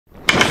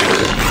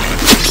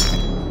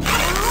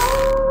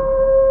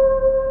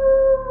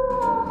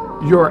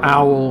Your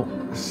owl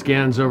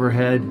scans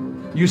overhead.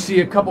 You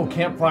see a couple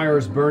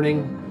campfires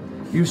burning.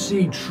 You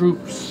see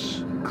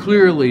troops,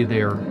 clearly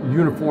they're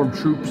uniformed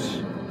troops,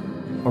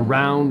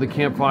 around the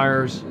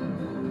campfires.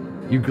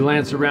 You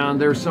glance around,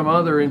 there's some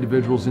other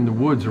individuals in the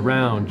woods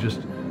around,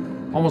 just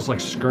almost like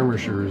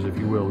skirmishers, if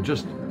you will,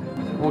 just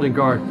holding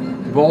guard.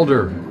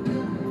 Balder,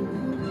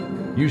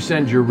 you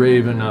send your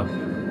raven up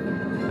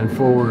and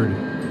forward.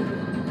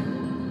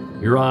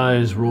 Your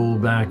eyes roll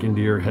back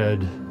into your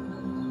head,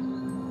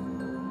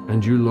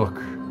 and you look,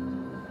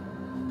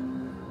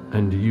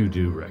 and you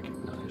do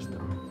recognize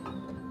them.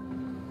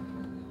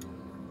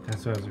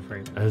 That's what I was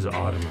afraid of. As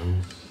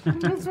Ottomans.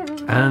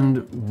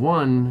 And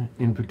one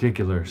in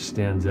particular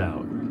stands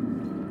out.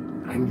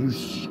 And you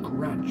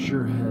scratch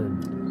your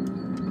head to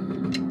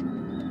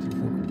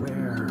think,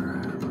 where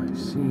have I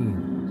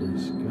seen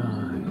this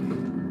guy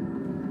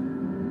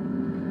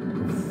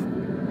before?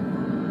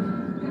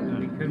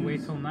 We could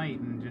wait till night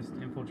and just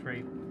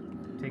infiltrate,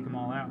 take them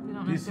all out. We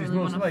don't This is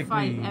necessarily most want to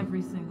fight likely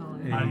every single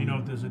a- How do you know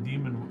if there's a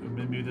demon?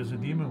 Maybe there's a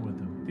demon with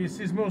them. This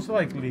is most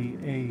likely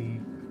a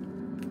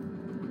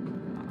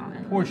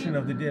portion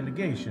of the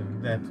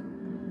delegation that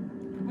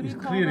What do is you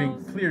call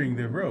those? clearing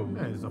the road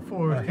Yeah, there's a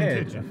forward ahead,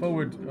 contingent.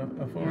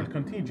 a forward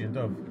contingent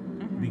of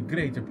the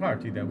greater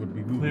party that would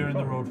be moving Clearing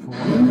the forward. road for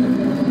what?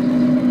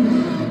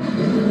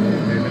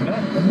 Maybe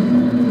not.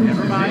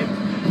 Never mind.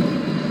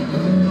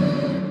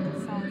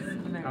 Sounds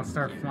familiar. I'll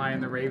start flying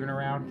the raven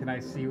around. Can I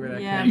see where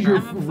that Yeah, came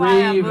Your from? I'm a fly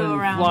raven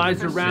around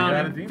flies for around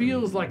sure. and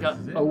feels like like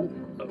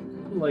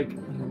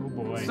Oh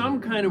boy. some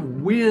kind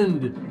of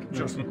wind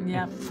just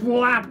Yep.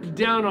 flapped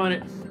down on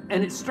it,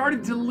 and it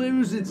started to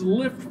lose its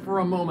lift for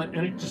a moment,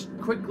 and it just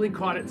quickly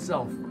caught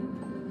itself.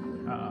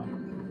 Uh-oh.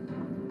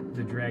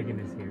 The dragon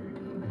is here.